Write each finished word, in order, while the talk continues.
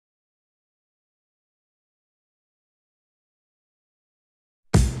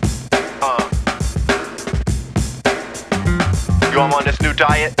know I'm on this new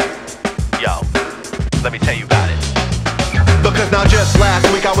diet? Yo, let me tell you about it. Because now just last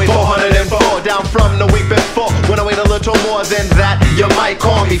week I weighed 404, down from the week before. When I weighed a little more than that, you might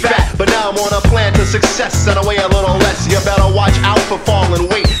call me fat. But now I'm on a plan to success and I weigh a little less. You better watch out for falling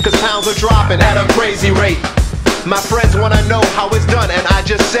weight, cause pounds are dropping at a crazy rate. My friends wanna know how it's done, and I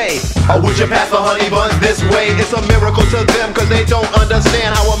just say, oh, would you pass the honey buns this way? It's a miracle to them, cause they don't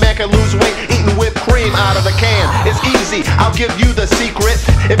understand how a man can lose weight eating whipped cream out of a can. It's easy, I'll give you the secret.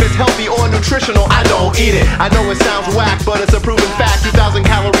 If it's healthy or nutritional, I don't eat it. I know it sounds whack, but it's a proven fact. 2,000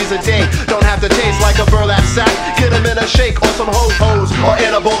 calories a day don't have to taste like a burlap sack. Get them in a shake or some ho-hos, or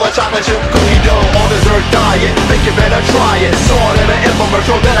in a bowl of chocolate chip cookie dough. On dessert diet, think you better try it. Saw it in an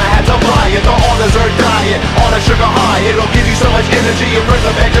infomercial, then I had to buy it. The on dessert diet, on a sugar high, it'll give you so much energy and brings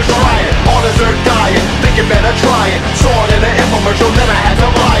it back to try it. On dessert diet, think you better try it. Saw it in an infomercial, then I had to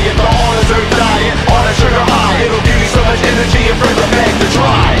buy it. The on dessert diet, on a sugar high, it'll give you so much energy and brings it back to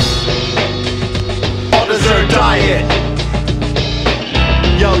try. On dessert diet.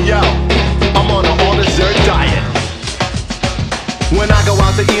 Yo, I'm on an all dessert diet. When I go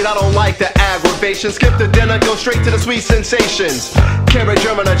out to eat, I don't like the aggravation. Skip the dinner, go straight to the sweet sensations. Carrot,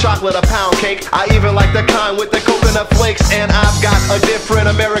 German, or chocolate, a pound cake. I even like the kind with the coconut flakes. And I've got a different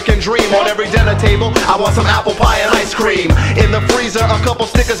American dream. On every dinner table, I want some apple pie and ice cream. In the freezer, a couple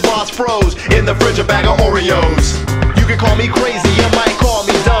Snickers bars froze. In the fridge, a bag of Oreos. You can call me crazy, you might call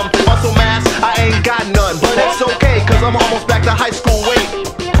me dumb. Muscle mass, I ain't got none. But it's okay, cause I'm almost back to high school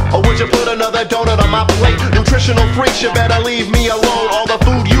weight. Or would you put another donut on my plate? Nutritional freaks, you better leave me alone. All the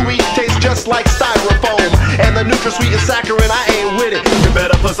food you eat tastes just like styrofoam. And the NutraSweet is saccharine, I ain't with it. You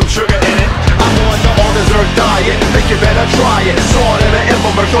better put some sugar in it. I'm on the all dessert diet, think you better try it. Saw it in an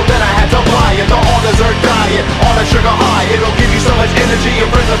infomercial, then I had to buy it. The all dessert diet, on a sugar high, it'll give you so much energy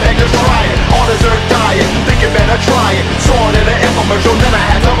and brings it back to try it. All dessert diet, think you better try it. Saw it in an infomercial, then I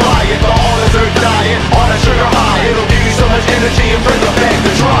had to buy it. The all dessert diet, on a sugar high, it'll give you so much energy and brings it back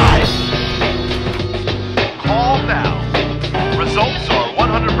to try. Call now. Results are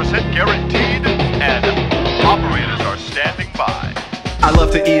 100% guaranteed, and operators are standing by. I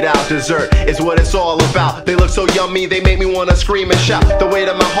love to eat out. Dessert is what it's all about. They look so yummy, they make me wanna scream and shout. The way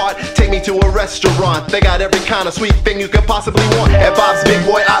to my heart, take me to a restaurant. They got every kind of sweet thing you could possibly want. At Bob's Big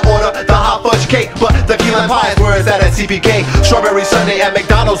Boy, I order the hot fudge cake, but the key lime pie is where it's at CPK. Strawberry sundae at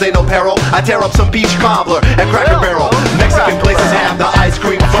McDonald's ain't no peril. I tear up some peach cobbler at Cracker Barrel. Mexican places have the ice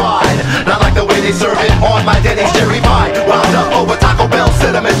cream fried, not like the way they serve it on my Denny's cherry pie. Wound up over Taco Bell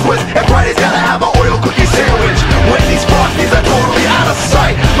cinnamon twist, and Friday's gotta have an Oreo cookie sandwich. Wendy's frosties are totally out of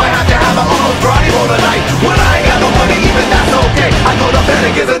sight. Might have to have an almost Friday roll tonight. When I ain't got no money, even that's okay. I go to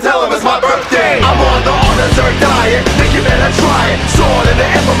Bennigan's and tell them it's my birthday. I'm on the all dessert diet, think you better try it. Saw it in the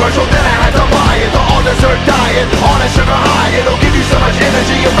infomercial, then I had to buy it. The all dessert diet, on a sugar high, it'll give you so much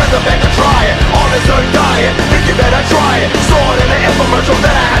energy and brings it back to try it. All dessert diet, think you better try it. Saw it in the infomercial,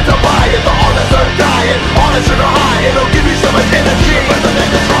 then I had to buy it. The all dessert diet, on a sugar high, it'll give you so much energy and brings it back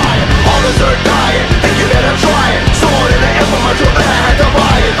to try it. All dessert diet, think you better try it. Saw it in the infomercial, then I had to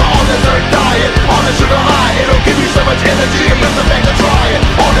buy it. The all dessert diet, on a sugar high, it'll give you so much energy and brings it back to try it.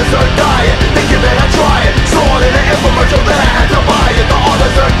 All dessert diet, think you better try it. Saw it in the infomercial, then I had to buy it. The all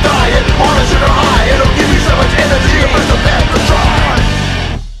dessert diet, on a sugar high, it'll give you so much energy and brings it back to try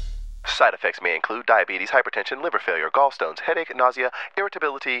it. Side effects may include diabetes, hypertension, liver failure, gallstones, headache, nausea,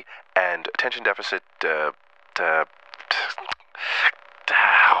 irritability, and attention deficit,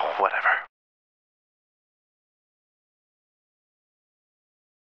 whatever.